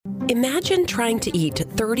Imagine trying to eat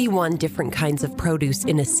 31 different kinds of produce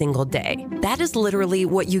in a single day. That is literally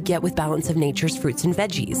what you get with Balance of Nature's fruits and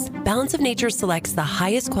veggies. Balance of Nature selects the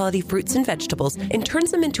highest quality fruits and vegetables and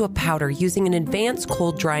turns them into a powder using an advanced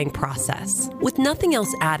cold drying process. With nothing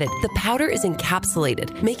else added, the powder is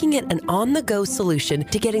encapsulated, making it an on-the-go solution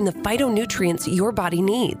to getting the phytonutrients your body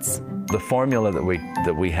needs. The formula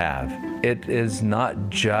that we have, it is not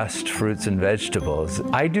just fruits and vegetables.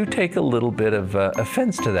 I do take a little bit of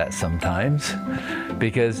offense to that sometimes,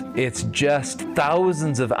 because it's just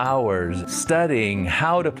thousands of hours studying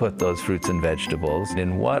how to put those fruits and vegetables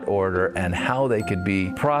in what order and how they could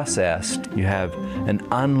be processed. You have an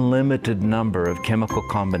unlimited number of chemical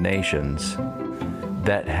combinations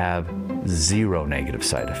that have zero negative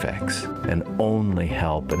side effects and only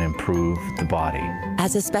help and improve the body.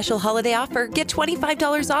 As a special holiday offer, get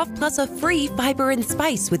 $25 off plus a free fiber and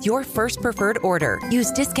spice with your first preferred order.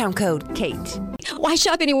 Use discount code KATE. Why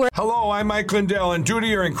shop anywhere? Hello, I'm Mike Lindell, and due to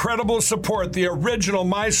your incredible support, the original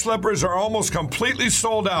My Slippers are almost completely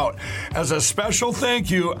sold out. As a special thank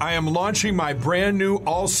you, I am launching my brand new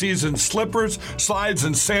all-season slippers, slides,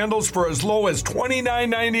 and sandals for as low as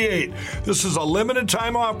 $29.98. This is a limited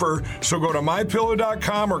time offer, so go to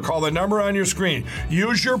MyPillow.com or call the number on your screen.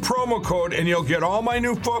 Use your promo code, and you'll get all my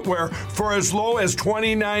new footwear for as low as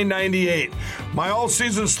 $29.98. My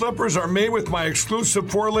all-season slippers are made with my exclusive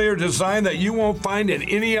 4-layer design that you won't find in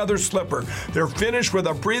any other slipper. They're finished with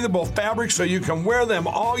a breathable fabric so you can wear them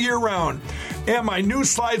all year round. And my new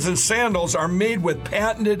slides and sandals are made with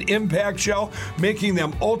patented impact gel, making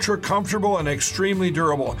them ultra comfortable and extremely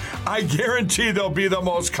durable. I guarantee they'll be the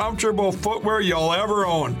most comfortable footwear you'll ever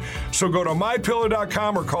own. So go to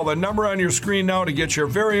MyPillow.com or call the number on your screen now to get your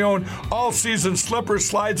very own all-season slippers,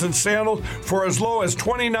 slides, and sandals for as low as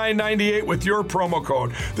 $29.98 with your promo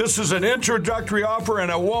code. This is an introductory offer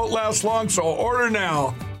and it won't last long, so order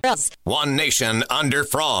now. One nation under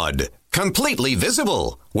fraud. Completely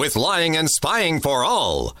visible. With lying and spying for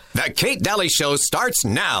all. The Kate Daly Show starts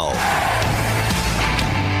now.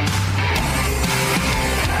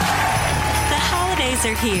 The holidays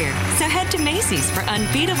are here, so head to Macy's for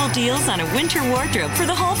unbeatable deals on a winter wardrobe for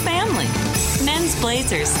the whole family. Men's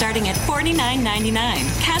blazers starting at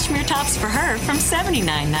 $49.99. Cashmere tops for her from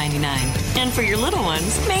 $79.99. And for your little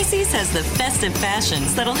ones, Macy's has the festive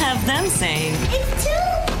fashions that'll have them saying, "It's too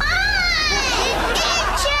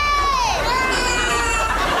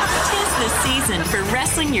the season for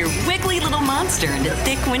wrestling your wiggly little monster into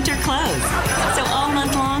thick winter clothes. So all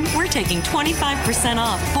month long, we're taking 25%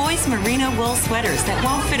 off boys' merino wool sweaters that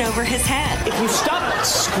won't fit over his head. If you stopped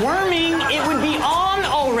squirming, it would be on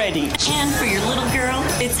already. And for your little girl,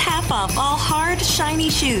 it's half off all hard,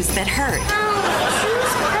 shiny shoes that hurt.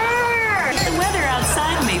 Shoes hurt. The weather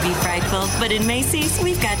outside may be frightful, but in Macy's,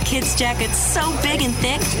 we've got kids' jackets so big and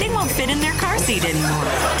thick, they won't fit in their car seat anymore.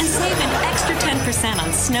 And save an extra 10%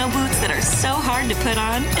 on snow boots that are so hard to put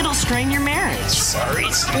on, it'll strain your marriage. Sorry.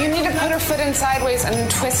 You need to put her foot in sideways and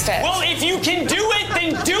twist it. Well, if you can do it,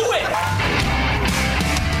 then do it.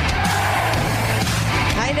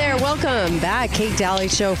 Hi there, welcome back. Kate Daly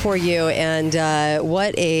Show for you, and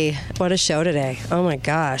what a show today. Oh my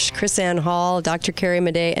gosh. Chris Ann Hall, Dr. Carrie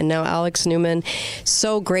Madej, and now Alex Newman.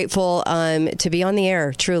 So grateful to be on the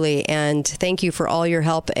air, truly, and thank you for all your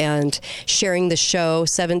help and sharing the show.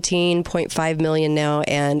 17.5 million now,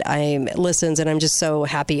 and listens, and I'm just so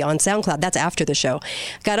happy on SoundCloud. That's after the show.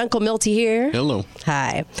 Got Uncle Milty here. Hello.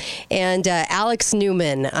 Hi. And Alex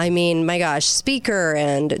Newman, I mean, my gosh, speaker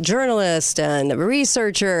and journalist and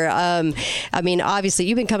researcher. I mean, obviously,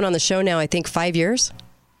 you've been coming on the show now, I think, 5 years?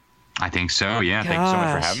 I think so, yeah. Thank you so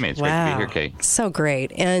much for having me. It's great to be here, Kate. So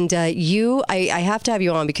great. And I have to have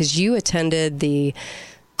you on because you attended the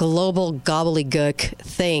global gobbledygook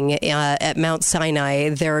thing at Mount Sinai,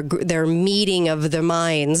 their meeting of the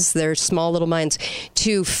minds, their small little minds,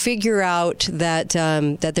 to figure out that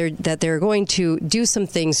they're going to do some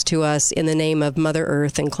things to us in the name of Mother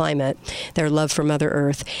Earth and climate, their love for Mother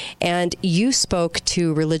Earth. And you spoke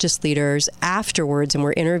to religious leaders afterwards, and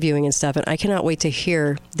we're interviewing and stuff, and I cannot wait to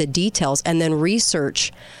hear the details and then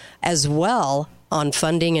research as well on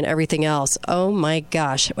funding and everything else. Oh my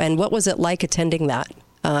gosh. And what was it like attending that?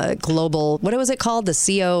 Global, what was it called? The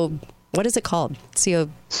CO What is it called?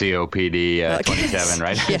 COPD 27,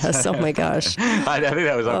 right? Yes. Oh my gosh. I think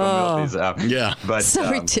that was Uncle Milty's. Yeah. But so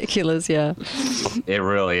ridiculous. Yeah. It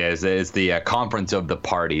really is. It's the Conference of the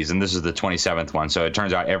Parties, and this is the 27th one. So it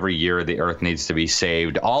turns out every year the Earth needs to be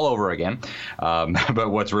saved all over again.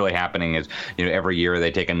 But what's really happening is, every year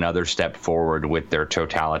they take another step forward with their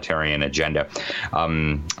totalitarian agenda.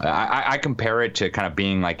 I compare it to kind of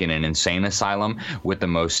being like in an insane asylum with the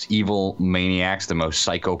most evil maniacs, the most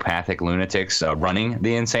psychopathic lunatics running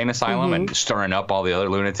the insane asylum and stirring up all the other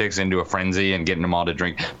lunatics into a frenzy and getting them all to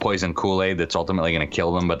drink poison Kool-Aid that's ultimately going to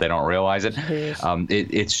kill them, but they don't realize it.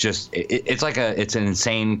 It's an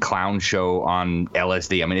insane clown show on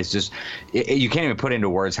LSD. I mean, it's just, you can't even put into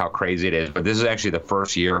words how crazy it is. But this is actually the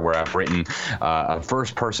first year where I've written a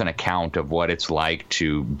first-person account of what it's like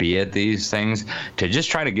to be at these things, to just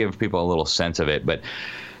try to give people a little sense of it. But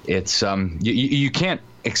it's you can't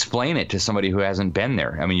explain it to somebody who hasn't been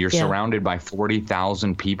there. I mean, you're surrounded by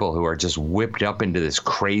 40,000 people who are just whipped up into this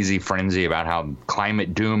crazy frenzy about how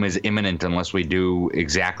climate doom is imminent unless we do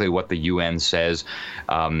exactly what the UN says.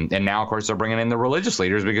 And now, of course, they're bringing in the religious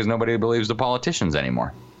leaders because nobody believes the politicians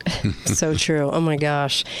anymore. So true. Oh, my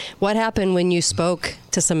gosh. What happened when you spoke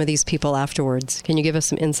to some of these people afterwards? Can you give us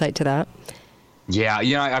some insight to that? Yeah,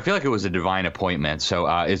 I feel like it was a divine appointment. So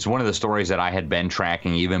it's one of the stories that I had been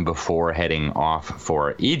tracking even before heading off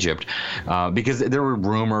for Egypt, because there were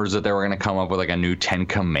rumors that they were going to come up with like a new 10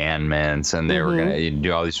 Commandments, and they were going to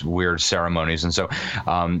do all these weird ceremonies. And so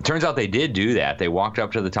turns out they did do that. They walked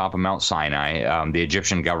up to the top of Mount Sinai. The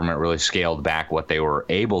Egyptian government really scaled back what they were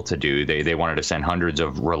able to do. They wanted to send hundreds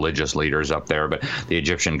of religious leaders up there, but the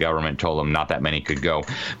Egyptian government told them not that many could go.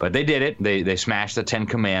 But they did it. They smashed the 10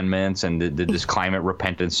 Commandments and did this climate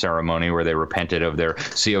repentance ceremony where they repented of their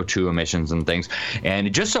CO2 emissions and things. And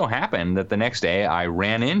it just so happened that the next day I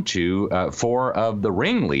ran into 4 of the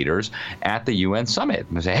ringleaders at the UN summit.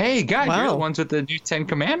 I said, hey, guys, you're the ones with the new 10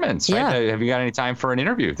 Commandments. Yeah. Right? Have you got any time for an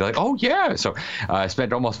interview? They're like, oh, yeah. So I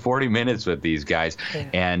spent almost 40 minutes with these guys. Yeah.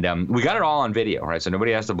 And we got it all on video, right? So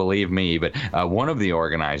nobody has to believe me. But one of the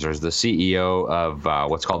organizers, the CEO of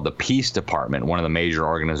what's called the Peace Department, one of the major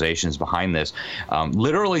organizations behind this,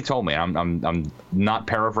 literally told me, I'm not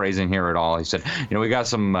paraphrasing here at all. He said, we got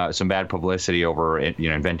some bad publicity over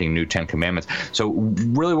inventing new 10 Commandments. So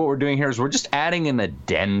really what we're doing here is we're just adding an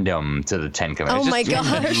addendum to the 10 Commandments. Oh my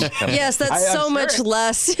gosh. Yes, that's so much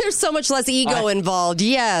less. There's so much less ego involved.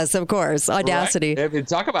 Yes, of course. Audacity. Right.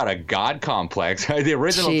 Talk about a God complex. The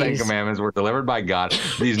original 10 Commandments were delivered by God.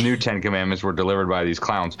 These new 10 Commandments were delivered by these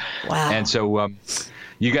clowns. Wow. And so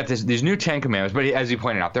you got these new 10 Commandments, but as you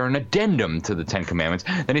pointed out, they're an addendum to the 10 Commandments.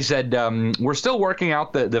 Then he said, we're still working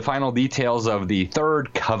out the final details of the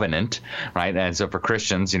third covenant, right? And so for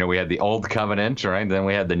Christians, we had the old covenant, right? Then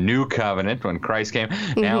we had the new covenant when Christ came.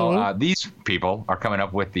 Now, these people are coming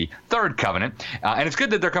up with the third covenant. And it's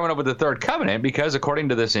good that they're coming up with the third covenant because according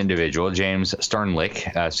to this individual, James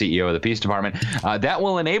Sternlich, CEO of the Peace Department, that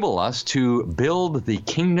will enable us to build the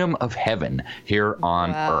kingdom of heaven here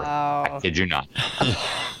on earth. I kid you not.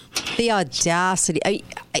 The audacity.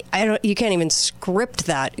 I don't. You can't even script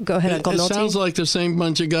that. Go ahead, Uncle Milty. It sounds like the same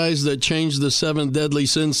bunch of guys that changed the 7 deadly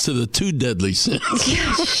sins to the 2 deadly sins.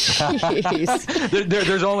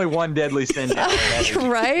 There's only one deadly sin now.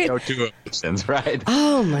 Right? CO2 emissions, right?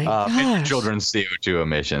 Oh my gosh. Children's CO2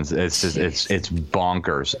 emissions. It's just it's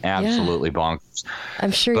bonkers. Absolutely bonkers.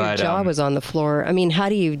 I'm sure your jaw was on the floor. I mean, how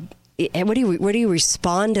do you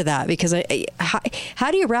respond to that? Because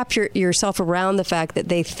how do you wrap yourself around the fact that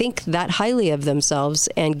they think that highly of themselves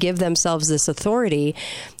and give themselves this authority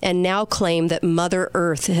and now claim that Mother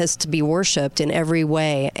Earth has to be worshipped in every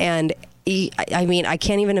way? And I mean, I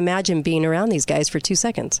can't even imagine being around these guys for 2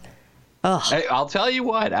 seconds. Hey, I'll tell you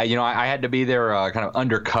what, I had to be there kind of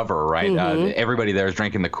undercover, right? Everybody there is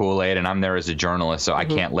drinking the Kool-Aid, and I'm there as a journalist, so I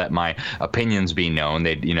can't let my opinions be known.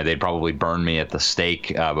 They'd probably burn me at the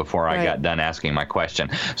stake before I got done asking my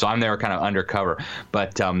question. So I'm there kind of undercover.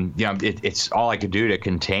 But, it's all I could do to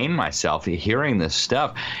contain myself hearing this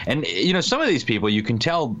stuff. And, some of these people, you can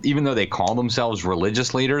tell, even though they call themselves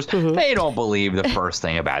religious leaders, they don't believe the first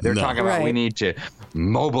thing about it. They're talking about we need to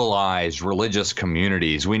mobilize religious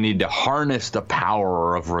communities. We need to harness the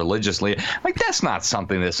power of religious leaders. Like, that's not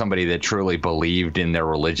something that somebody that truly believed in their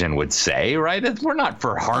religion would say, right? We're not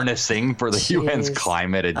for harnessing for the UN's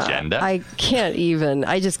climate agenda. I just can't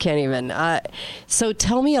even. So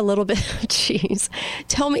tell me a little bit.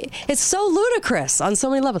 Tell me. It's so ludicrous on so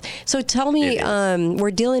many levels. So tell me,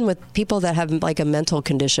 we're dealing with people that have like a mental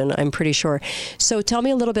condition, I'm pretty sure. So tell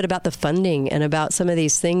me a little bit about the funding and about some of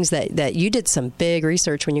these things that you did some big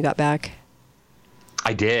research when you got back.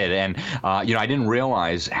 I did, and I didn't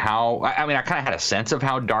realize how. I mean, I kind of had a sense of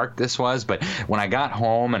how dark this was, but when I got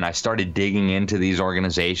home and I started digging into these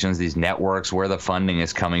organizations, these networks, where the funding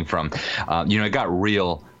is coming from, it got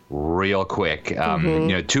real quick.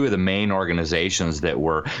 Two of the main organizations that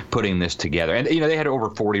were putting this together, and they had over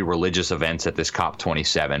 40 religious events at this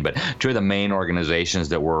COP27, but two of the main organizations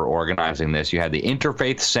that were organizing this, you had the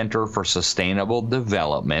Interfaith Center for Sustainable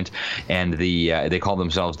Development, and they call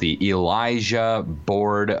themselves the Elijah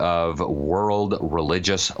Board of World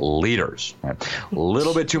Religious Leaders. A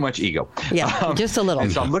little bit too much ego. Yeah, just a little.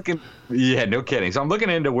 And so I'm looking. Yeah, no kidding. So I'm looking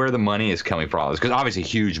into where the money is coming from all this, because obviously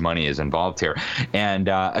huge money is involved here. And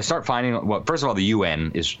I start finding, well, first of all, the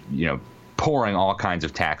UN is, pouring all kinds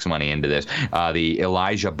of tax money into this. The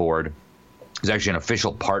Elijah Board is actually an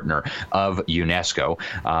official partner of UNESCO.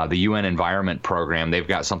 The UN Environment Program, they've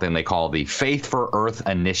got something they call the Faith for Earth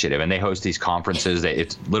Initiative, and they host these conferences.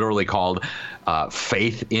 It's literally called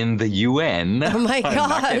Faith in the UN. Oh, my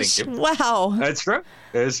gosh. Wow. That's true.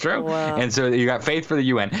 It's true. Wow. And so you got Faith for the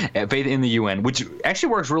UN, Faith in the UN, which actually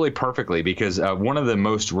works really perfectly because one of the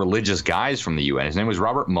most religious guys from the UN, his name was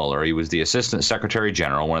Robert Mueller. He was the Assistant Secretary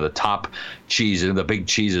General, one of the top cheeses, the big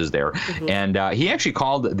cheeses there. Mm-hmm. And he actually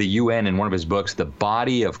called the UN in one of his books the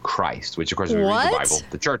body of Christ, which, of course, if you read the Bible,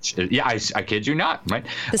 the church. Yeah, I kid you not, right?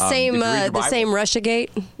 The same Russiagate?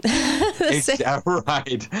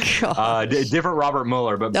 Right. Different Robert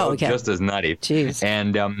Mueller, but both just as nutty. Jeez.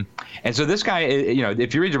 And so this guy,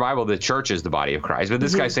 if you read your Bible, the church is the body of Christ, but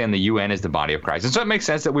this guy's saying the UN is the body of Christ. And so it makes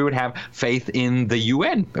sense that we would have faith in the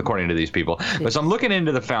UN, according to these people. But so I'm looking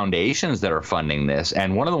into the foundations that are funding this,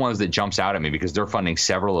 and one of the ones that jumps out at me, because they're funding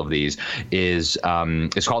several of these, is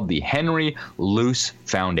it's called the Henry Luce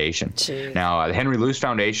Foundation. Jeez. Now, the Henry Luce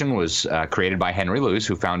Foundation was created by Henry Luce,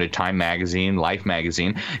 who founded Time Magazine, Life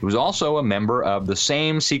Magazine. He was also a member of the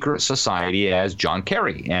same secret society as John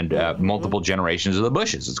Kerry and multiple generations of the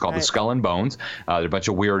Bushes. It's called the Skull and Bones. They're a bunch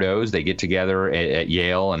of weirdos. They get together at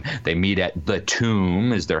Yale, and they meet at the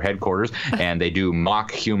Tomb is their headquarters, and they do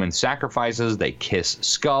mock human sacrifices. They kiss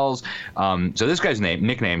skulls. So this guy's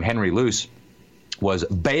nickname, Henry Luce, was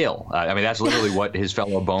Baal. I mean, that's literally what his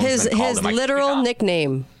fellow bonesmen called him. His literal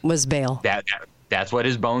nickname was Baal. That's what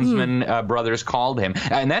his bonesman brothers called him.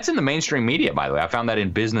 And that's in the mainstream media, by the way. I found that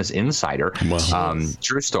in Business Insider. Wow.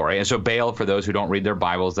 True story. And so Baal, for those who don't read their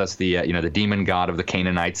Bibles, that's the the demon god of the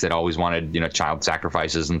Canaanites that always wanted child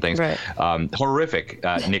sacrifices and things. Right. Horrific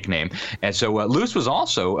nickname. And so Luce was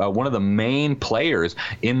also one of the main players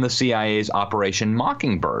in the CIA's Operation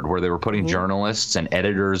Mockingbird, where they were putting journalists and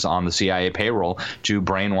editors on the CIA payroll to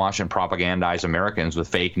brainwash and propagandize Americans with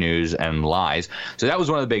fake news and lies. So that was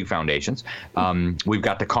one of the big foundations. We've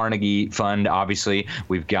got the Carnegie Fund, obviously.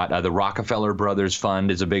 We've got the Rockefeller Brothers Fund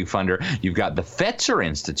is a big funder. You've got the Fetzer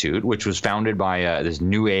Institute, which was founded by this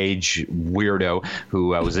New Age weirdo who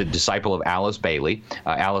was a disciple of Alice Bailey.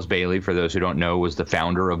 Alice Bailey, for those who don't know, was the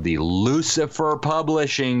founder of the Lucifer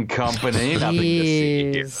Publishing Company. Nothing to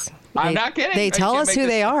see here. I'm not kidding. They tell us who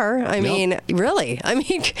they are. I mean, really. I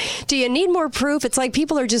mean, do you need more proof? It's like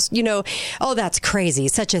people are just, oh, that's crazy.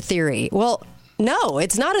 Such a theory. Well, no,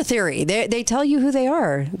 it's not a theory. They tell you who they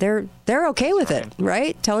are. They're okay with it,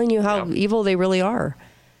 right? Telling you how evil they really are.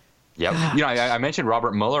 Yep. I mentioned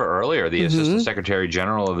Robert Mueller earlier, the Assistant Secretary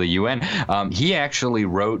General of the UN. He actually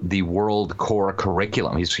wrote the World Core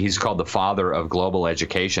Curriculum. He's called the father of global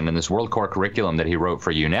education. And this World Core Curriculum that he wrote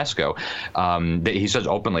for UNESCO, he says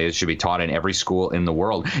openly it should be taught in every school in the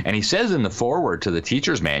world. And he says in the foreword to the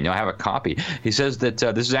teacher's manual, I have a copy, he says that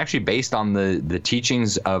this is actually based on the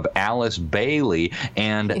teachings of Alice Bailey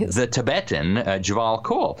and the Tibetan Djwhal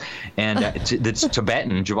Khul. And the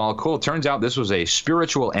Tibetan Djwhal Khul, turns out this was a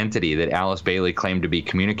spiritual entity that Alice Bailey claimed to be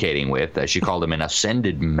communicating with. She called him an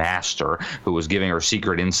ascended master who was giving her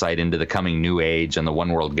secret insight into the coming New Age and the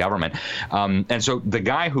one world government. And so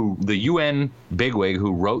the UN bigwig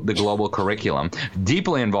who wrote the global curriculum,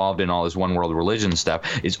 deeply involved in all this one world religion stuff,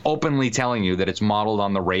 is openly telling you that it's modeled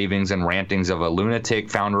on the ravings and rantings of a lunatic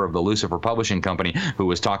founder of the Lucifer Publishing Company who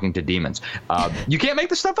was talking to demons. You can't make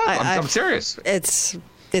this stuff up. I'm serious.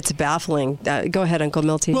 It's baffling. Go ahead, Uncle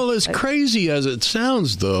Milty. Well, as crazy as it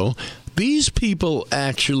sounds, though, these people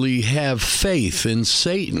actually have faith in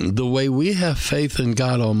Satan the way we have faith in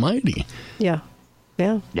God Almighty. Yeah.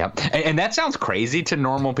 Yeah. Yep. And that sounds crazy to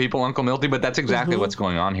normal people, Uncle Milty, but that's exactly what's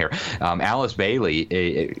going on here. Alice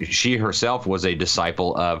Bailey, she herself was a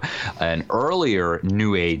disciple of an earlier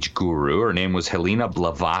New Age guru. Her name was Helena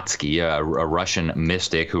Blavatsky, a Russian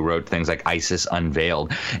mystic who wrote things like Isis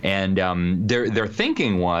Unveiled. And their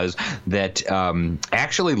thinking was that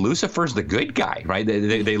actually Lucifer's the good guy, right?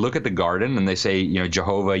 They look at the garden and they say, you know,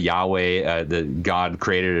 Jehovah, Yahweh, the God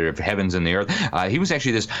creator of heavens and the earth. He was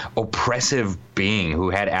actually this oppressive being who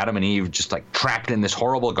had Adam and Eve just like trapped in this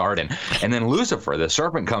horrible garden. And then Lucifer, the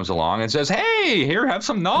serpent, comes along and says, hey, here, have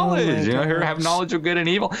some knowledge. Here, have knowledge of good and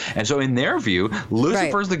evil. And so in their view,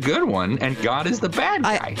 Lucifer's the good one and God is the bad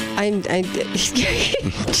guy.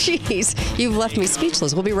 Jeez, you've left me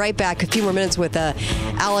speechless. We'll be right back. A few more minutes with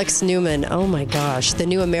Alex Newman. Oh my gosh,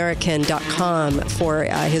 thenewamerican.com for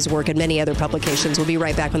his work and many other publications. We'll be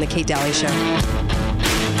right back on the Kate Daly Show.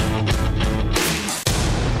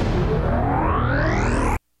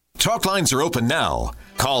 Talk lines are open now.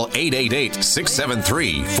 Call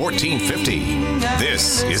 888-673-1450.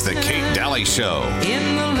 This is the Kate Daly Show.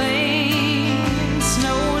 In the lane,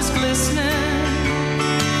 snow is glistening.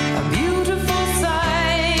 A beautiful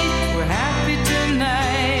sight. We're happy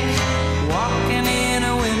tonight. Walking in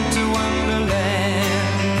a winter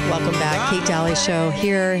wonderland. Welcome back. Kate Daly Show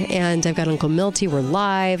here, and I've got Uncle Milty. We're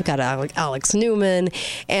live. Got Alex Newman,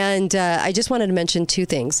 and I just wanted to mention two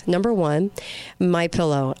things. Number one,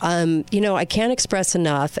 MyPillow. You know, I can't express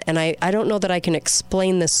enough, and I don't know that I can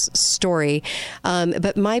explain this story,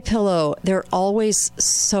 but MyPillow, they're always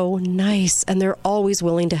so nice, and they're always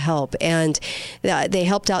willing to help, and they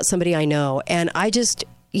helped out somebody I know, and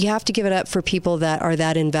you have to give it up for people that are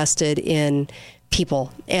that invested in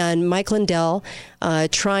people. And Mike Lindell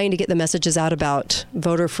trying to get the messages out about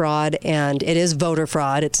voter fraud, and it is voter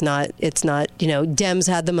fraud. It's not, you know, Dems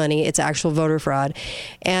had the money. It's actual voter fraud.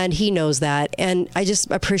 And he knows that. And I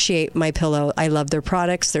just appreciate MyPillow. I love their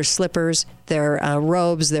products, their slippers, their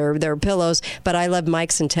robes, their pillows. But I love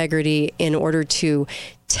Mike's integrity in order to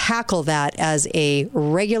tackle that as a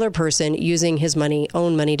regular person using his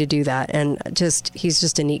own money to do that. And he's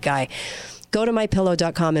just a neat guy. Go to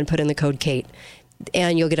mypillow.com and put in the code Kate,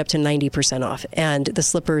 and you'll get up to 90% off. And the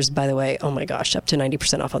slippers, by the way, oh my gosh, up to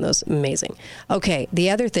 90% off on those. Amazing. Okay, the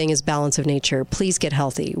other thing is Balance of Nature. Please get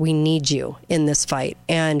healthy. We need you in this fight.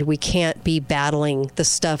 And we can't be battling the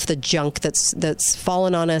stuff, the junk that's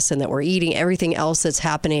fallen on us and that we're eating, everything else that's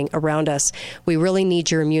happening around us. We really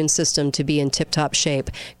need your immune system to be in tip-top shape.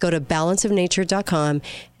 Go to balanceofnature.com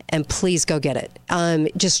and please go get it.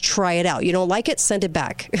 Just try it out. You don't like it? Send it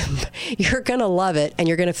back. You're going to love it, and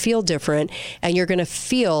you're going to feel different, and you're going to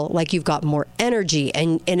feel like you've got more energy,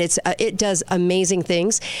 and it does amazing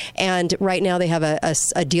things. And right now they have a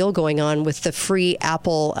deal going on with the free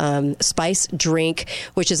apple spice drink,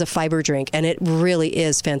 which is a fiber drink, and it really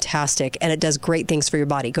is fantastic, and it does great things for your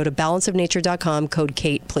body. Go to balanceofnature.com, code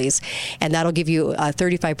Kate, please, and that'll give you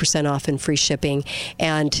 35% off and free shipping,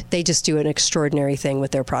 and they just do an extraordinary thing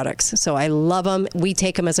with their products. So I love them. We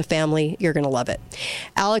take them as a family. You're going to love it.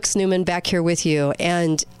 Alex Newman back here with you.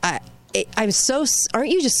 And I'm so, aren't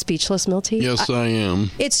you just speechless, Milty? Yes, I am.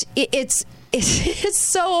 It's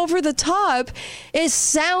so over the top. It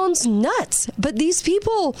sounds nuts. But these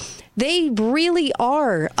people, they really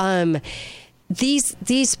are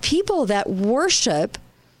these people that worship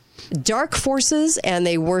dark forces, and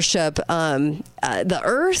they worship the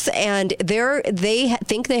earth, and they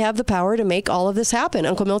think they have the power to make all of this happen.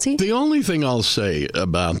 Uncle Milty? The only thing I'll say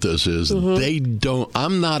about this is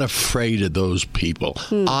I'm not afraid of those people.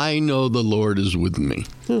 I know the Lord is with me.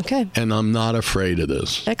 Okay. And I'm not afraid of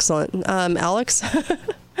this. Excellent. Alex?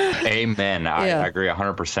 Amen. I agree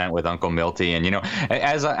 100% with Uncle Milty. And, you know,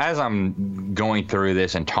 as I'm going through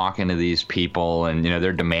this and talking to these people, and, you know,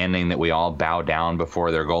 they're demanding that we all bow down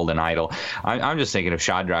before their golden idol, I'm just thinking of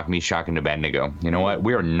Shadrach, Meshach, and Abednego. You know what?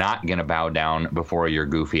 We are not going to bow down before your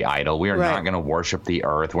goofy idol. We are not going to worship the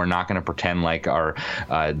earth. We're not going to pretend like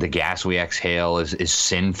the gas we exhale is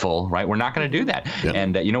sinful, right? We're not going to do that. Yeah.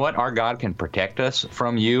 And you know what? Our God can protect us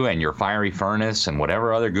from you and your fiery furnace and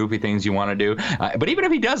whatever other goofy things you want to do. But even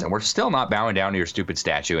if he doesn't, we're still not bowing down to your stupid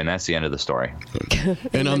statue, and that's the end of the story.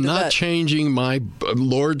 And I'm not changing my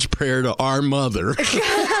Lord's Prayer to Our Mother.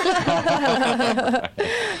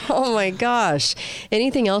 Oh my gosh.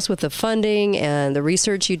 Anything else with the funding and the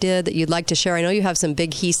research you did that you'd like to share? I know you have some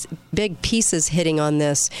big pieces hitting on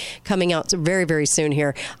this coming out very, very soon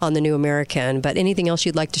here on The New American, but anything else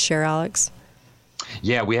you'd like to share, Alex?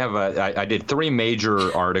 Yeah, we have. I did 3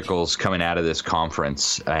 major articles coming out of this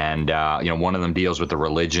conference, and one of them deals with the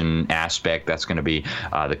religion aspect. That's going to be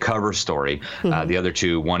the cover story. The other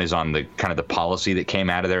 2, one is on the kind of the policy that came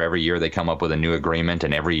out of there. Every year they come up with a new agreement,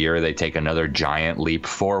 and every year they take another giant leap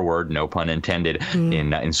forward, no pun intended,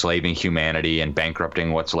 in enslaving humanity and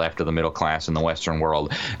bankrupting what's left of the middle class in the Western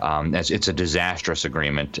world. As it's a disastrous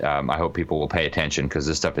agreement. I hope people will pay attention because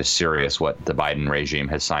this stuff is serious. What the Biden regime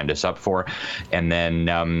has signed us up for, and then.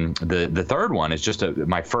 The third one is just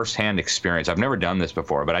my firsthand experience. I've never done this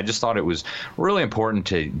before, but I just thought it was really important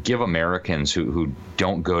to give Americans who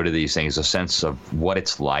don't go to these things a sense of what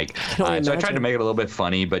it's like. So I tried to make it a little bit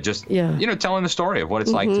funny, but just telling the story of what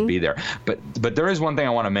it's like to be there. But there is one thing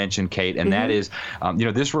I want to mention, Kate, and that is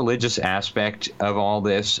this religious aspect of all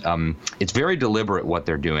this. It's very deliberate what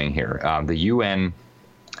they're doing here. The UN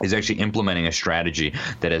is actually implementing a strategy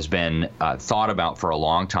that has been thought about for a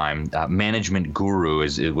long time. Management Guru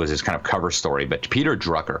was his kind of cover story, but Peter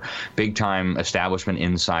Drucker, big-time establishment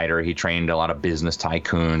insider, he trained a lot of business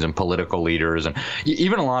tycoons and political leaders, and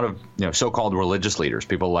even a lot of so-called religious leaders,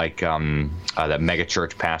 people like that mega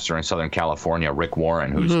church pastor in Southern California, Rick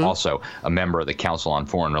Warren, who's also a member of the Council on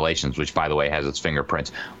Foreign Relations, which, by the way, has its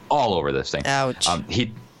fingerprints all over this thing. Ouch.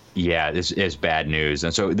 Yeah, this is bad news.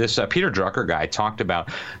 And so this Peter Drucker guy talked about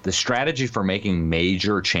the strategy for making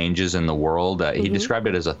major changes in the world. He described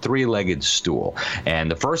it as a 3-legged stool.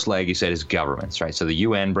 And the first leg, he said, is governments, right? So the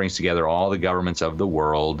UN brings together all the governments of the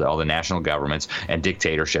world, all the national governments and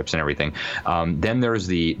dictatorships and everything. Then there's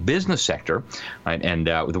the business sector, right? And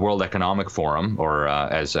the World Economic Forum, or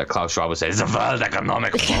as Klaus Schwab would say, the World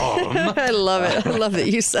Economic Forum. I love it. I love that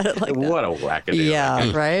you said it like that. What a wackadoo.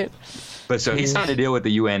 Yeah, right? But so he signed a deal with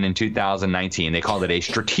the UN in 2019. They called it a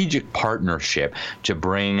strategic partnership to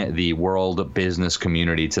bring the world business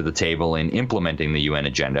community to the table in implementing the UN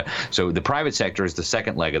agenda. So the private sector is the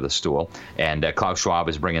second leg of the stool, and Klaus Schwab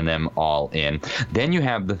is bringing them all in. Then you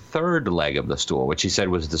have the third leg of the stool, which he said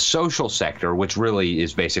was the social sector, which really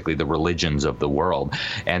is basically the religions of the world.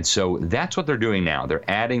 And so that's what they're doing now. They're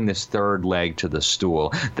adding this third leg to the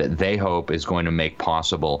stool that they hope is going to make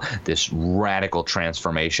possible this radical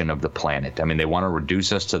transformation of the planet. I mean, they want to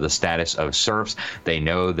reduce us to the status of serfs. They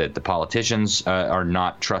know that the politicians are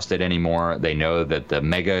not trusted anymore. They know that the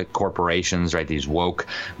mega corporations, right, these woke,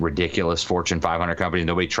 ridiculous Fortune 500 companies,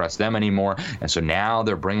 nobody trusts them anymore. And so now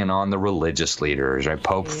they're bringing on the religious leaders, right,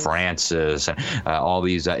 Pope Francis, and all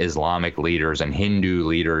these Islamic leaders and Hindu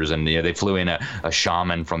leaders. And they flew in a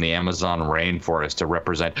shaman from the Amazon rainforest to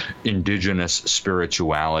represent indigenous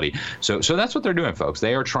spirituality. So that's what they're doing, folks.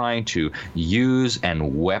 They are trying to use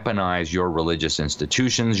and weaponize your religious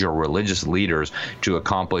institutions, your religious leaders, to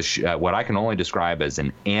accomplish what I can only describe as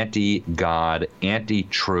an anti-God,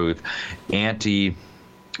 anti-truth, anti-Bible,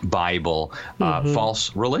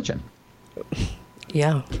 false religion.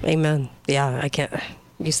 Yeah, amen. Yeah, I can't.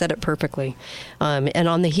 You said it perfectly. And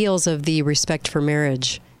on the heels of the Respect for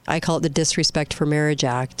Marriage, I call it the Disrespect for Marriage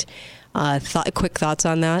Act. Quick thoughts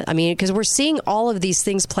on that? I mean, because we're seeing all of these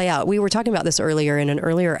things play out. We were talking about this earlier in an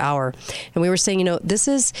earlier hour, and we were saying, this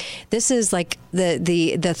is like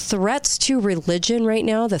the threats to religion right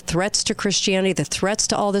now, the threats to Christianity, the threats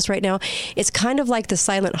to all this right now. It's kind of like the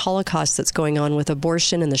silent Holocaust that's going on with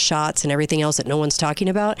abortion and the shots and everything else that no one's talking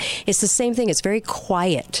about. It's the same thing. It's very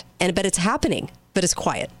quiet, but it's happening, but it's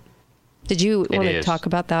quiet. Did you want to talk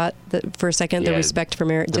about that for a second? Yeah, the respect for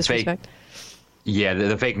marriage, disrespect? Yeah,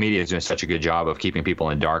 the fake media is doing such a good job of keeping people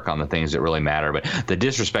in dark on the things that really matter. But the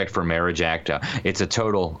Disrespect for Marriage Act, it's a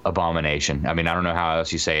total abomination. I mean, I don't know how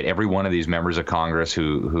else you say it. Every one of these members of Congress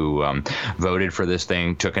who voted for this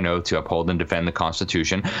thing took an oath to uphold and defend the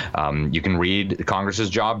Constitution. You can read Congress's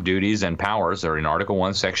job duties and powers. They're in Article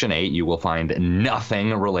 1, Section 8. You will find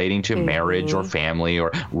nothing relating to marriage or family or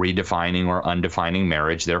redefining or undefining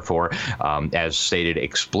marriage. Therefore, as stated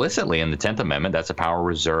explicitly in the 10th Amendment, that's a power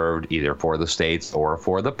reserved either for the state or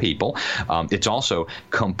for the people. It's also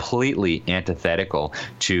completely antithetical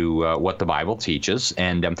to what the Bible teaches.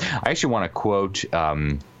 And I actually want to quote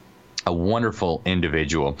a wonderful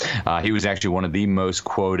individual. He was actually one of the most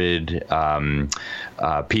quoted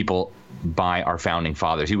people by our founding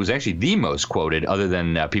fathers. He was actually the most quoted, other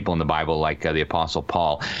than people in the Bible like the Apostle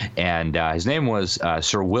Paul. And his name was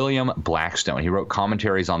Sir William Blackstone. He wrote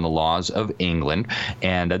commentaries on the laws of England.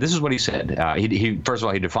 And this is what he said. He first of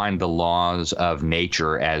all, he defined the laws of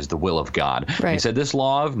nature as the will of God. Right. He said, this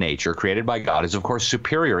law of nature created by God is, of course,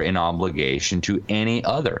 superior in obligation to any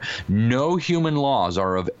other. No human laws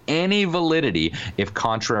are of any validity if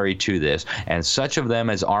contrary to this, and such of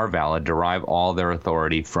them as are valid derive all their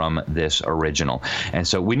authority from this this original. And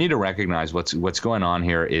so we need to recognize what's going on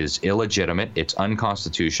here is illegitimate, it's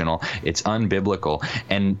unconstitutional, it's unbiblical,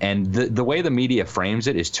 and the way the media frames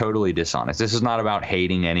it is totally dishonest. This is not about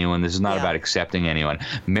hating anyone. This is not about accepting anyone.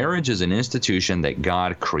 Marriage is an institution that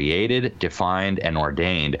God created, defined, and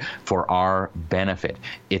ordained for our benefit.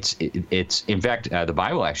 It's in fact, the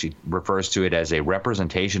Bible actually refers to it as a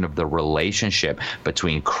representation of the relationship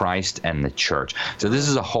between Christ and the church. So this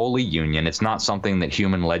is a holy union. It's not something that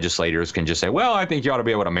human legislators can just say, well, I think you ought to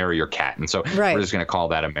be able to marry your cat, and so we're just going to call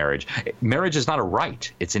that a marriage. Marriage is not a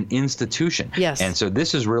right. It's an institution. Yes. And so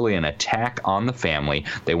this is really an attack on the family.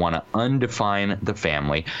 They want to undefine the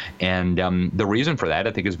family. And the reason for that,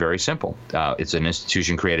 I think, is very simple. It's an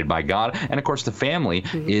institution created by God. And, of course, the family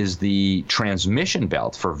is the transmission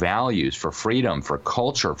belt for values, for freedom, for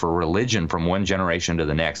culture, for religion from one generation to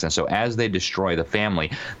the next. And so as they destroy the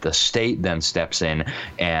family, the state then steps in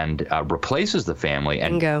and replaces the family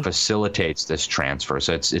and facilitates this transfer.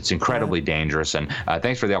 So it's incredibly dangerous. And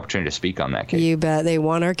thanks for the opportunity to speak on that, Kate. You bet. They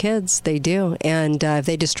want our kids. They do. And if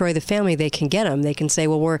they destroy the family, they can get them. They can say,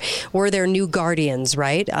 well, we're their new guardians,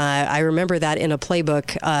 right? I remember that in a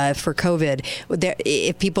playbook for COVID.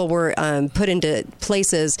 If people were put into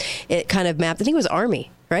places, it kind of mapped, I think it was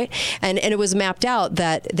Army, right? And it was mapped out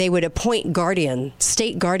that they would appoint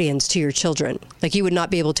state guardians to your children. Like you would not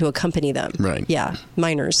be able to accompany them. Right. Yeah,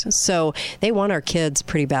 minors. So they want our kids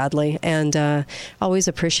pretty badly. And always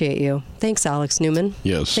appreciate you. Thanks, Alex Newman.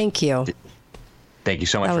 Yes. Thank you. Thank you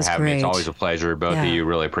so much for having me. It's always a pleasure. Both of you,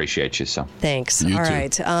 really appreciate you. So thanks. You All too.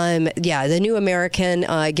 right. The New American,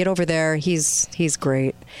 get over there. He's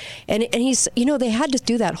great. And he's, they had to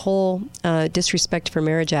do that whole Disrespect for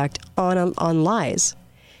Marriage Act on lies.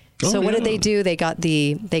 So what did they do? They got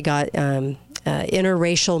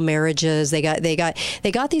interracial marriages. They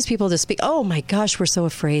got these people to speak. Oh my gosh, we're so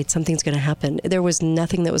afraid something's going to happen. There was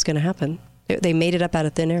nothing that was going to happen. They made it up out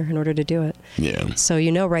of thin air in order to do it. Yeah. So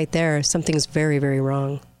right there, something's very, very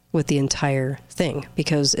wrong with the entire thing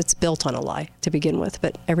because it's built on a lie to begin with.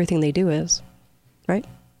 But everything they do is, right?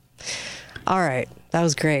 All right. That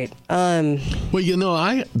was great. Well,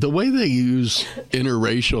 the way they use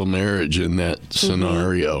interracial marriage in that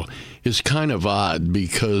scenario is kind of odd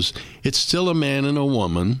because it's still a man and a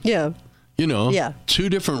woman. Yeah. Two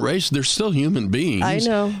different races. They're still human beings. I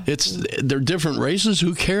know. They're different races.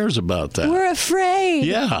 Who cares about that? We're afraid.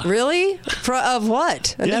 Yeah. Really? Of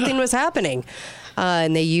what? Nothing was happening.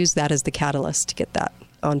 And they used that as the catalyst to get that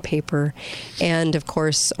on paper. And, of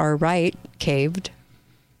course, our right caved.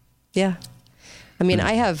 Yeah. I mean,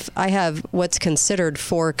 I have what's considered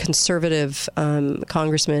 4 conservative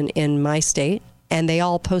congressmen in my state, and they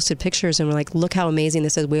all posted pictures and were like, look how amazing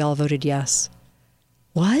this is. We all voted yes.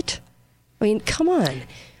 What? I mean, come on.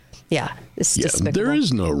 Yeah, it's despicable. There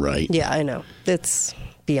is no right. Yeah, I know. It's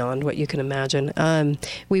beyond what you can imagine.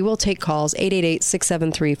 We will take calls,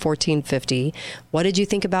 888-673-1450. What did you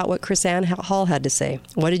think about what Chris Ann Hall had to say?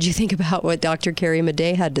 What did you think about what Dr. Carrie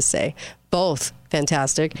Madej had to say? Both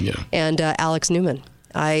fantastic. Yeah. And Alex Newman.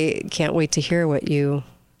 I can't wait to hear what you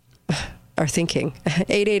are thinking.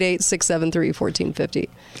 888-673-1450.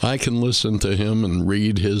 I can listen to him and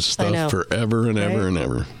read his stuff forever and ever and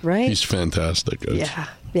ever. Right. He's fantastic.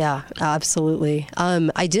 Yeah, absolutely.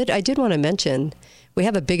 I did want to mention we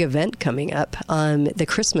have a big event coming up, the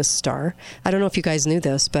Christmas Star. I don't know if you guys knew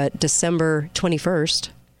this, but December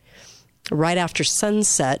 21st, right after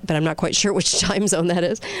sunset, but I'm not quite sure which time zone that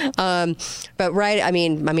is. But I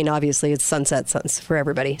mean, obviously it's sunset for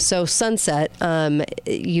everybody. So sunset,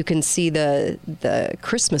 you can see the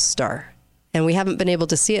Christmas star, and we haven't been able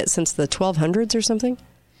to see it since the 1200s or something.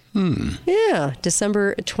 Yeah,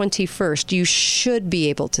 December 21st. You should be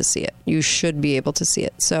able to see it.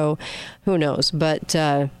 So who knows? But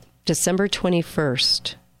December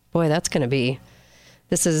 21st. Boy, that's going to be.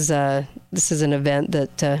 This is an event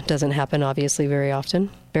that doesn't happen, obviously, very often.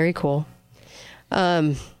 Very cool.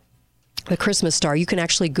 The Christmas Star. You can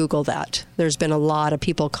actually Google that. There's been a lot of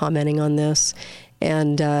people commenting on this,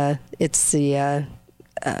 and it's the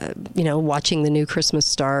watching the new Christmas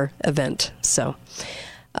Star event. So.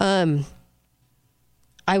 I'm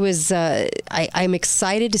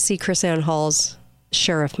excited to see Chris Ann Hall's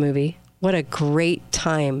Sheriff movie. What a great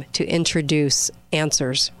time to introduce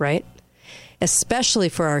answers, right? Especially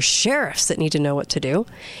for our sheriffs that need to know what to do.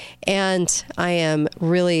 And I am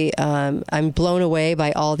really, I'm blown away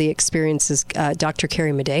by all the experiences Dr.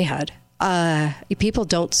 Carrie Madej had. People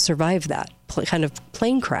don't survive that kind of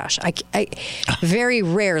plane crash. I very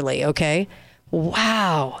rarely, okay?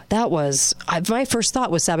 Wow, that was my first thought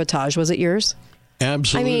was sabotage. Was it yours?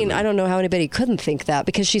 Absolutely. I mean, I don't know how anybody couldn't think that,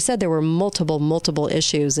 because she said there were multiple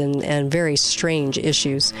issues and very strange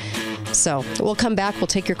issues. So we'll come back. We'll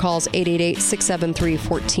take your calls,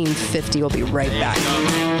 888-673-1450. We'll be right back.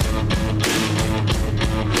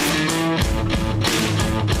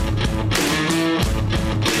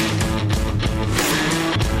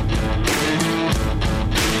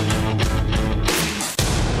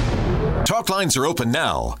 Talk lines are open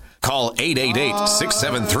now. Call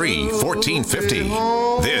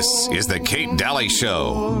 888-673-1450. This is the Kate Daly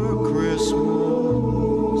Show.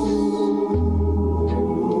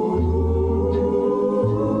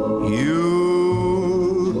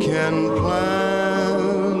 You can plan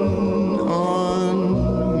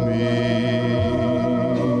on me.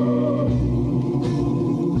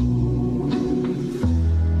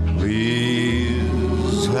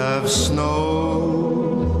 Please have snow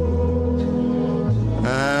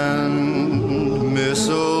and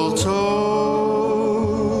mistletoe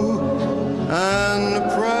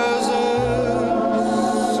and presents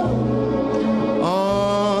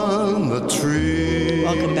on the tree.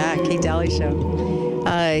 Welcome back, Kate Daly Show.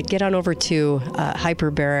 Get on over to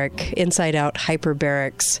Hyperbaric,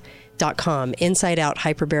 InsideOutHyperbarics.com,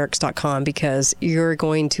 InsideOutHyperbarics.com, because you're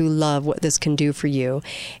going to love what this can do for you.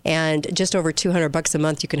 And just over $200 a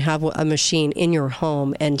month, you can have a machine in your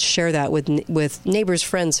home and share that with neighbors,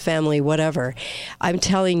 friends, family, whatever. I'm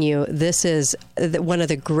telling you, this is one of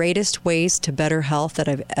the greatest ways to better health that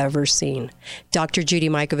I've ever seen. Dr. Judy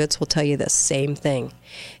Mikovits will tell you the same thing.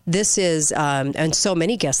 This is, and so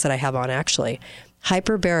many guests that I have on, actually.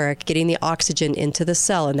 Hyperbaric, getting the oxygen into the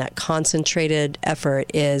cell in that concentrated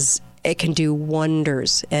effort, it can do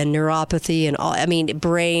wonders. And neuropathy and all, I mean,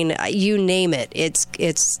 brain, you name it. It's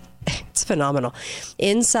phenomenal.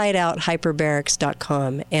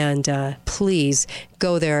 InsideOutHyperbarics.com. And please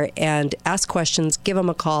go there and ask questions. Give them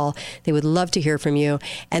a call. They would love to hear from you.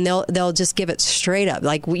 And they'll just give it straight up.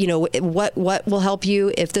 Like, you know, what will help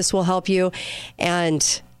you, if this will help you.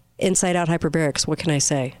 And Inside Out Hyperbarics, what can I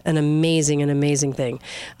say? An amazing thing.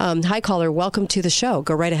 Hi, caller. Welcome to the show.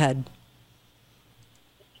 Go right ahead.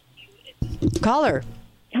 Caller.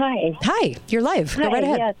 Hi. Hi. You're live. Hi, go right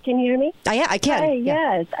ahead. Yes. Can you hear me? Yeah, I can. Hi,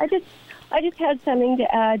 yeah. Yes. I just had something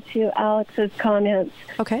to add to Alex's comments.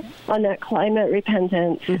 Okay. On that climate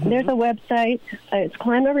repentance. Mm-hmm. There's a website. It's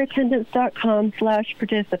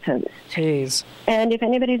climaterepentance.com/participants. Jeez. And if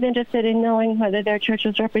anybody's interested in knowing whether their church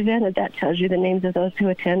was represented, that tells you the names of those who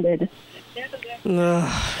attended.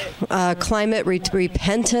 Climate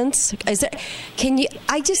repentance. Is that?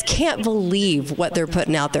 I just can't believe what they're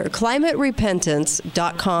putting out there.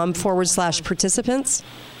 climaterepentance.com/participants.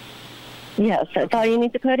 Yes, that's all you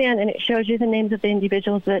need to put in, and it shows you the names of the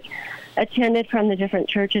individuals that attended from the different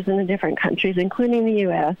churches in the different countries, including the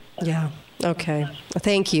U.S. Yeah. Okay.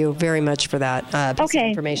 Thank you very much for that piece of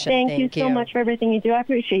information. Thank you so much for everything you do. I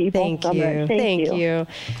appreciate you both so much. Thank you.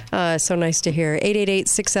 So nice to hear.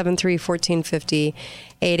 888-673-1450.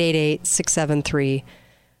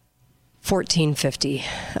 888-673-1450.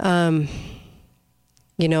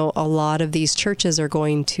 You know, a lot of these churches are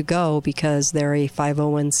going to go because they're a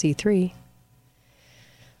 501c3.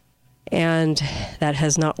 And that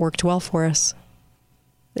has not worked well for us.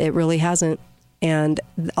 It really hasn't. And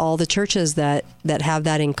all the churches that have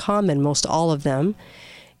that in common, most all of them,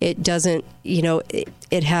 it doesn't, you know,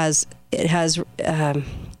 it has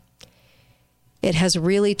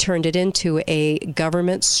really turned it into a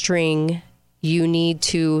government string. You need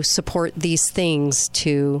to support these things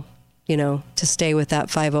to, you know, to stay with that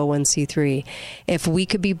 501c3. If we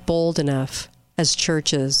could be bold enough as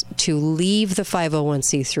churches to leave the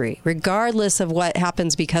 501c3, regardless of what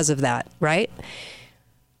happens because of that, right?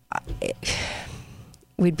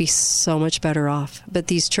 We'd be so much better off. But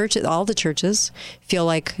these churches, all the churches, feel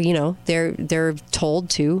like, you know, they're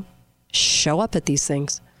told to show up at these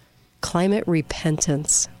things. Climate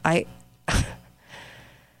repentance. I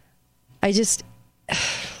just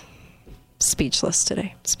speechless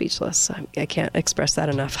today. Speechless. I can't express that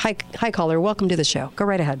enough. Hi, caller. Welcome to the show. Go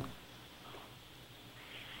right ahead.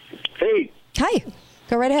 Hey. Hi.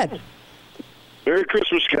 Go right ahead. Merry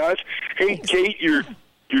Christmas, guys. Hey, Kate, your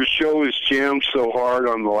show is jammed so hard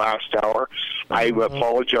on the last hour. I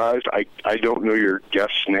apologize. I don't know your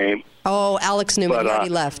guest's name. Oh, Alex Newman. He already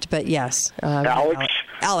left, but yes.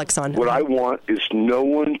 Alex on. What I want is no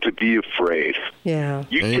one to be afraid. Yeah.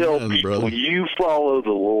 You tell people you follow the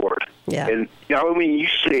Lord. Yeah. And I mean, you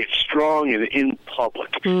say it strong and in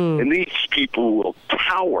public. And these people will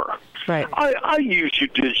cower. Right. I use your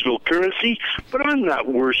digital currency, but I'm not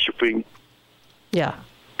worshiping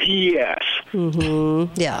Yes.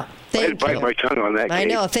 Mm-hmm. Yeah. I bite my tongue on that. I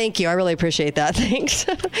know. Thank you. I really appreciate that. Thanks.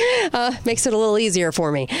 Makes it a little easier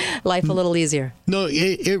for me. Life a little easier. No,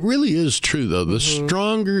 it really is true, though. The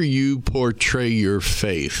stronger you portray your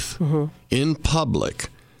faith in public,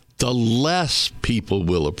 the less people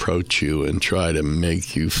will approach you and try to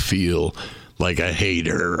make you feel like a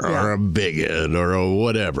hater or a bigot or a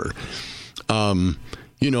whatever.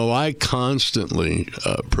 I constantly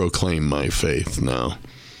proclaim my faith now.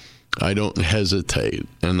 I don't hesitate,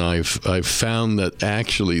 and I've found that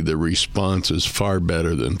actually the response is far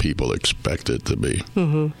better than people expect it to be.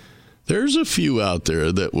 Mm-hmm. There's a few out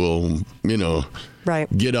there that will,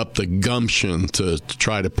 get up the gumption to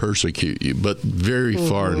try to persecute you, but very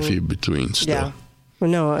far and few between still. Yeah.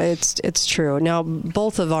 No, it's true. Now,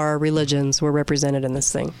 both of our religions were represented in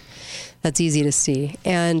this thing. That's easy to see.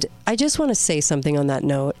 And I just want to say something on that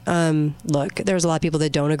note. Look, there's a lot of people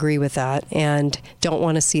that don't agree with that and don't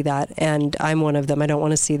want to see that. And I'm one of them. I don't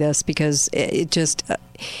want to see this because it just,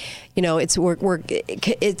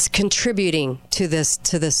 it's contributing to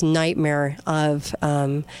this nightmare of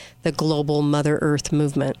the global Mother Earth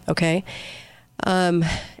movement. Okay.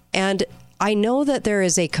 And I know that there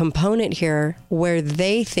is a component here where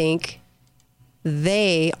they think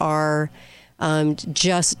they are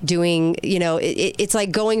just doing, it's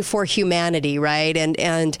like going for humanity, right?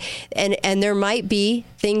 And there might be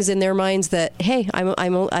things in their minds that, hey,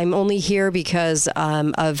 I'm only here because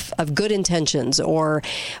of good intentions or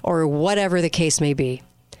whatever the case may be.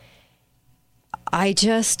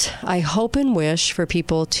 I hope and wish for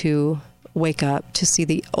people to wake up to see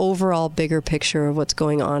the overall bigger picture of what's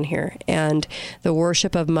going on here. And the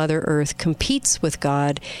worship of Mother Earth competes with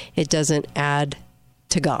God. It doesn't add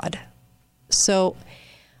to God. So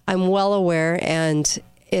I'm well aware, and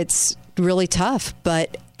it's really tough,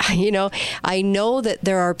 but I know that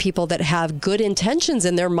there are people that have good intentions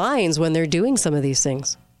in their minds when they're doing some of these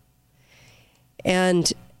things.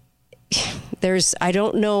 And I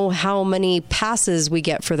don't know how many passes we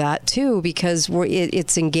get for that too, because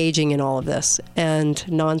it's engaging in all of this and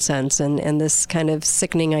nonsense and this kind of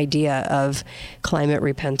sickening idea of climate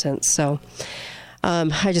repentance. So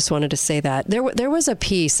I just wanted to say that. There was a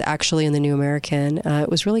piece actually in the New American. It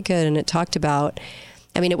was really good, and it talked about,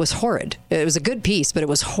 it was horrid. It was a good piece, but it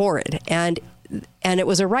was horrid. And it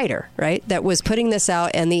was a writer, right, that was putting this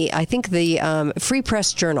out, and I think the Free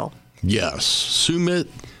Press Journal. Yes. Sumit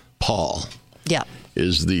Paul. Yeah.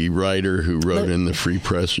 Is the writer who wrote in the Free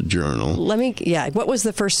Press Journal. What was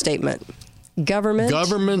the first statement?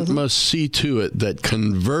 Government must see to it that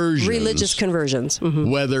conversions, religious conversions,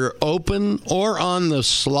 whether open or on the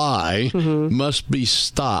sly, must be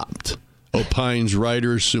stopped, opines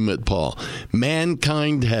writer Sumit Paul.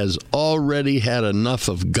 Mankind has already had enough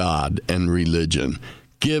of God and religion.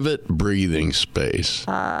 Give it breathing space.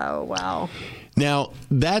 Oh, wow. Now,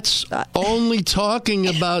 that's only talking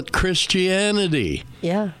about Christianity.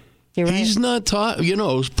 Yeah, you're right. He's not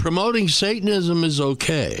talking, promoting Satanism is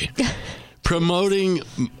okay. Promoting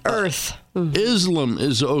Earth. Islam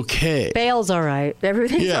is okay. Baal's all right.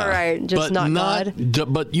 Everything's all right. Just not God.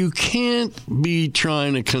 But you can't be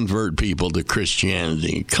trying to convert people to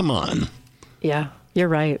Christianity. Come on. Yeah, you're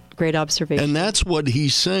right. Great observation. And that's what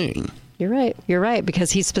he's saying. You're right. You're right.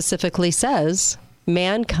 Because he specifically says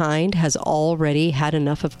mankind has already had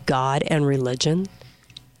enough of God and religion.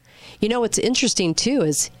 What's interesting, too,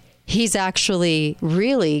 is he's actually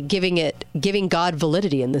really giving God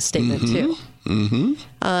validity in this statement, too.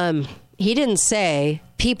 Mm-hmm. He didn't say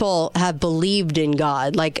people have believed in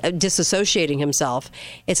God, like disassociating himself.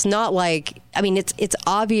 It's not like, it's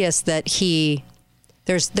obvious that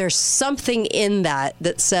there's something in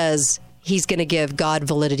that says he's going to give God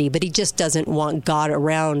validity, but he just doesn't want God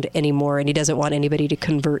around anymore, and he doesn't want anybody to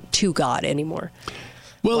convert to God anymore.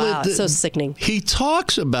 Well, wow, so sickening. He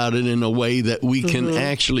talks about it in a way that we can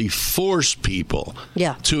actually force people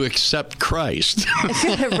to accept Christ.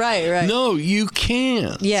 Right. No, you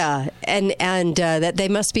can't. Yeah, and that they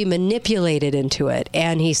must be manipulated into it.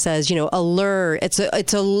 And he says, allure.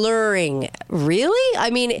 It's alluring. Really?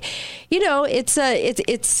 It's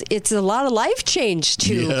a lot of life change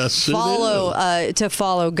to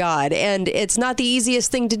follow God, and it's not the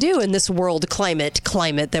easiest thing to do in this world climate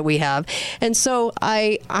that we have. And so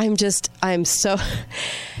I'm so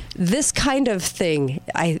this kind of thing.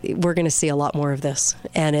 We're going to see a lot more of this,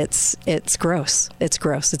 and it's gross. It's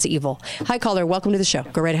gross. It's evil. Hi, caller. Welcome to the show.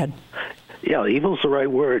 Go right ahead. Yeah, evil's the right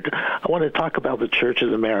word. I want to talk about the churches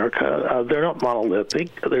in America. They're not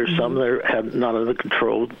monolithic. There's some that have not under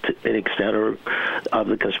control to any extent or of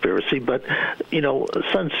the conspiracy. But,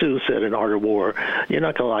 Sun Tzu said in Art of War, you're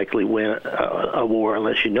not going to likely win a war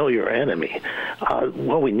unless you know your enemy.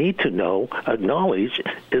 What we need to acknowledge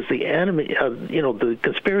is the enemy, the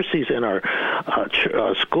conspiracies in our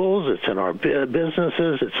schools, it's in our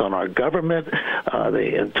businesses, it's on our government.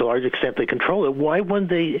 And to a large extent, they control it. Why wouldn't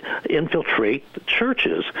they infiltrate the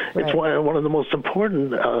churches? Right. It's one of the most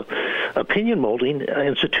important opinion molding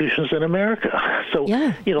institutions in America. So,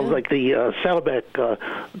 like the Saddleback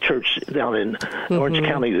Church down in Orange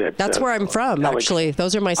County. That's where I'm from, actually.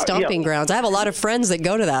 Those are my stomping grounds. I have a lot of friends that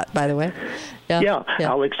go to that, by the way. Yeah.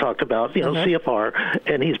 Alex talked about, CFR,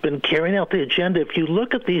 and he's been carrying out the agenda. If you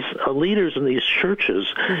look at these leaders in these churches,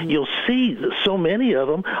 you'll see so many of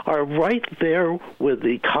them are right there with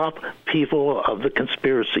the top people of the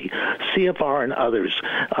conspiracy, CFR and others.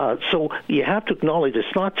 So you have to acknowledge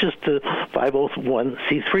it's not just the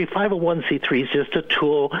 501c3. 501c3 is just a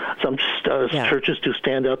tool. Some churches do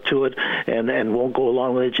stand up to it and won't go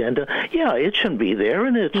along with the agenda. Yeah, it shouldn't be there,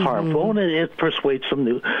 and it's harmful, and it persuades some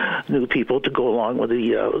new people to go along with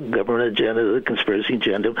the government agenda, the conspiracy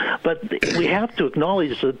agenda. But we have to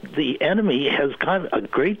acknowledge that the enemy has got a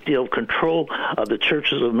great deal of control of the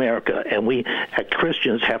churches of America, and we, as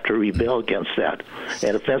Christians, have to rebel against that.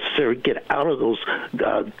 And if necessary, get out of those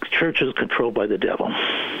churches controlled by the devil.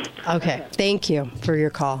 Okay. Thank you for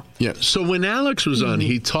your call. Yeah. So when Alex was on,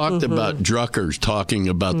 he talked about Drucker's talking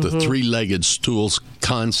about the three-legged stools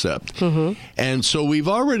concept. And so we've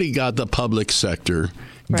already got the public sector,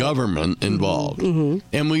 government involved.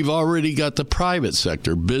 And we've already got the private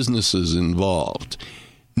sector, businesses involved.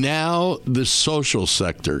 Now the social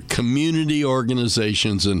sector, community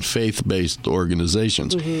organizations and faith-based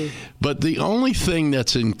organizations. But the only thing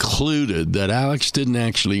that's included that Alex didn't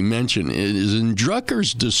actually mention is in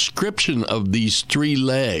Drucker's description of these three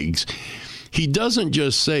legs. He doesn't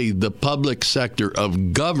just say the public sector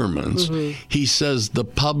of governments. He says the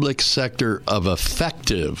public sector of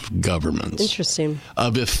effective governments. Interesting.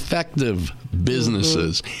 Of effective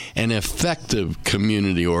businesses and effective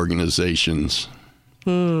community organizations.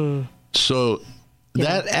 So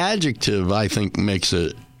that adjective, I think, makes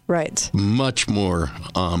it much more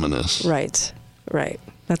ominous. Right.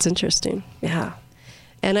 That's interesting. Yeah.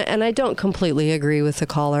 And I don't completely agree with the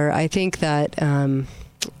caller. I think that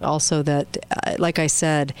also that, like I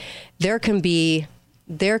said, there can be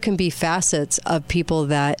facets of people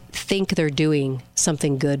that think they're doing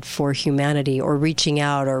something good for humanity or reaching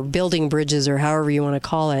out or building bridges or however you want to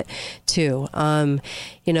call it too.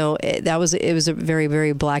 It was a very,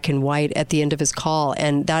 very black and white at the end of his call.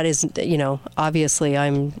 And that is, obviously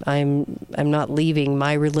I'm not leaving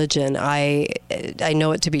my religion. I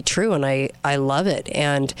know it to be true, and I love it.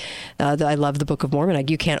 And I love the Book of Mormon.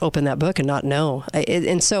 You can't open that book and not know.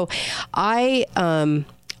 And so I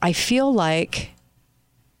feel like,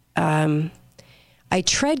 I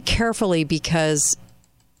tread carefully because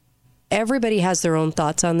everybody has their own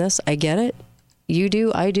thoughts on this. I get it. You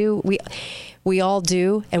do. I do. We all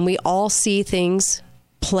do. And we all see things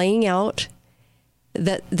playing out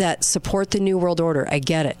that support the New World Order. I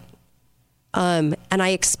get it. And I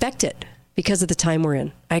expect it because of the time we're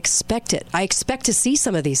in. I expect it. I expect to see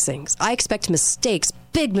some of these things. I expect mistakes,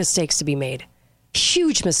 big mistakes to be made.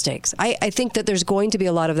 Huge mistakes. I think that there's going to be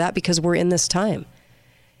a lot of that because we're in this time.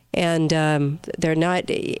 And they're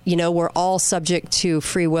not, we're all subject to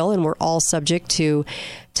free will, and we're all subject to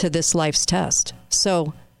this life's test.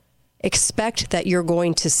 So expect that you're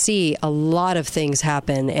going to see a lot of things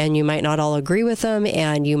happen, and you might not all agree with them,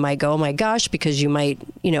 and you might go, oh my gosh, because you might,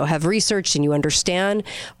 have researched and you understand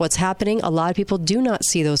what's happening. A lot of people do not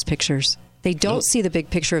see those pictures. They don't see the big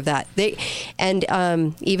picture of that.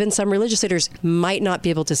 Even some religious leaders might not be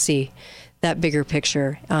able to see that bigger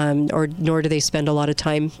picture, nor do they spend a lot of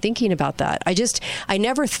time thinking about that. I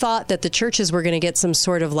never thought that the churches were going to get some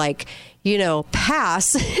sort of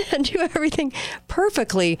pass and do everything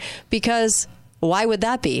perfectly, because why would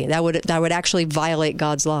that be? That would actually violate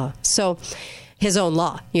God's law. So his own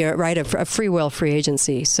law, right? A free will, free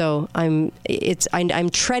agency. So I'm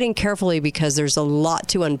treading carefully because there's a lot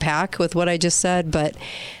to unpack with what I just said. But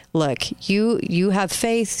look, you have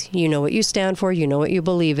faith, you know what you stand for, you know what you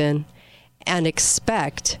believe in, and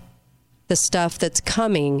expect the stuff that's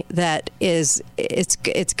coming that it's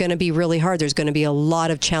going to be really hard. There's going to be a lot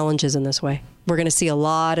of challenges in this way. We're going to see a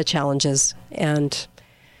lot of challenges, and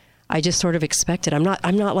I just sort of expect it. I'm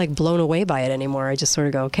not like blown away by it anymore. I just sort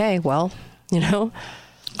of go, okay, well,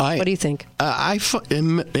 What do you think?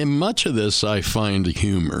 In much of this, I find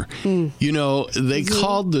humor. You know, they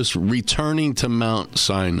called this Returning to Mount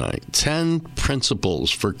Sinai, 10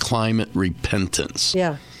 Principles for Climate Repentance.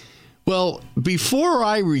 Yeah. Well, before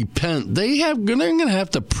I repent, they're going to have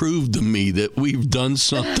to prove to me that we've done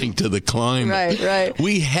something to the climate. Right.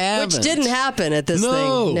 We haven't. Which didn't happen at this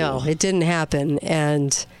thing. No, it didn't happen.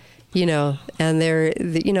 And, you know, and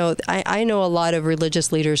I know a lot of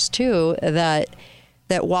religious leaders, too, that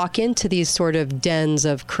walk into these sort of dens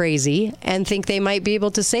of crazy and think they might be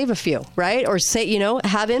able to save a few, right? Or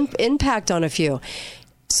have impact on a few.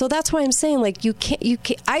 So that's why I'm saying, like, you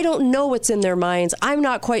can't, I don't know what's in their minds. I'm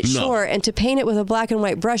not quite sure. And to paint it with a black and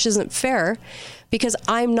white brush isn't fair because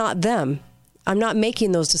I'm not them. I'm not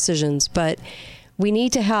making those decisions. But we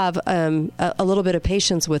need to have a little bit of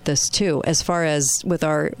patience with this, too, as far as with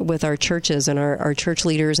our churches and our church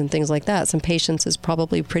leaders and things like that. Some patience is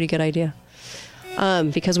probably a pretty good idea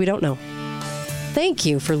because we don't know. Thank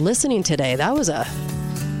you for listening today. That was a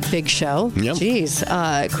big show. Yep.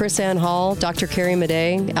 Jeez. Chris Ann Hall, Dr. Carrie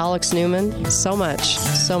Madej, Alex Newman, so much.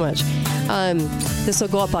 This will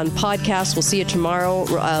go up on podcast. We'll see you tomorrow.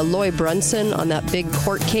 Loy Brunson on that big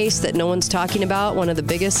court case that no one's talking about, one of the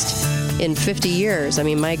biggest in 50 years. I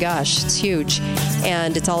mean, my gosh, it's huge.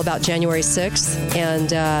 And it's all about January 6th.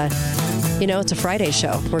 And, it's a Friday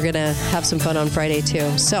show. We're going to have some fun on Friday,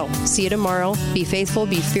 too. So, see you tomorrow. Be faithful.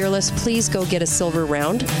 Be fearless. Please go get a silver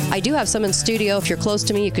round. I do have some in studio. If you're close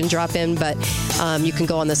to me, you can drop in, but you can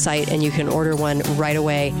go on the site and you can order one right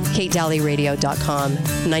away. KateDalleyRadio.com.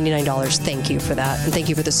 $99. Thank you for that. And thank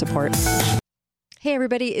you for the support. Hey,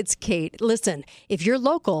 everybody, it's Kate. Listen, if you're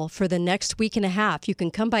local for the next week and a half, you can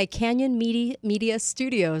come by Canyon Media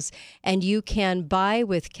Studios and you can buy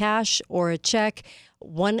with cash or a check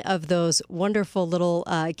one of those wonderful little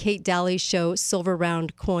Kate Daly Show silver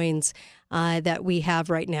round coins that we have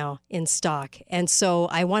right now in stock. And so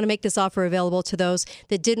I want to make this offer available to those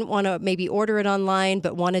that didn't want to maybe order it online,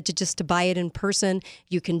 but wanted to buy it in person.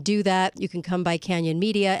 You can do that. You can come by Canyon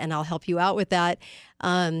Media and I'll help you out with that.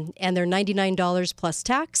 And they're $99 plus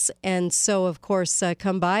tax. And so, of course,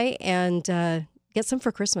 come by and get some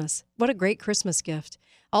for Christmas. What a great Christmas gift.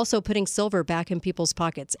 Also putting silver back in people's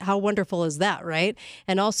pockets. How wonderful is that, right?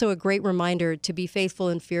 And also a great reminder to be faithful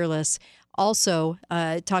and fearless. Also,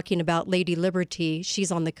 talking about Lady Liberty, she's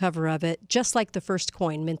on the cover of it, just like the first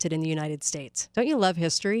coin minted in the United States. Don't you love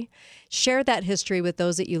history? Share that history with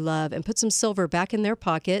those that you love and put some silver back in their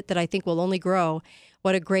pocket that I think will only grow.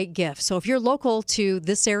 What a great gift. So if you're local to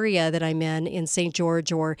this area that I'm in St.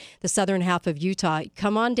 George or the southern half of Utah,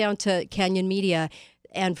 come on down to Canyon Media.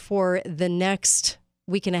 And for the next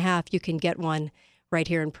week and a half, you can get one right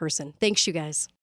here in person. Thanks, you guys.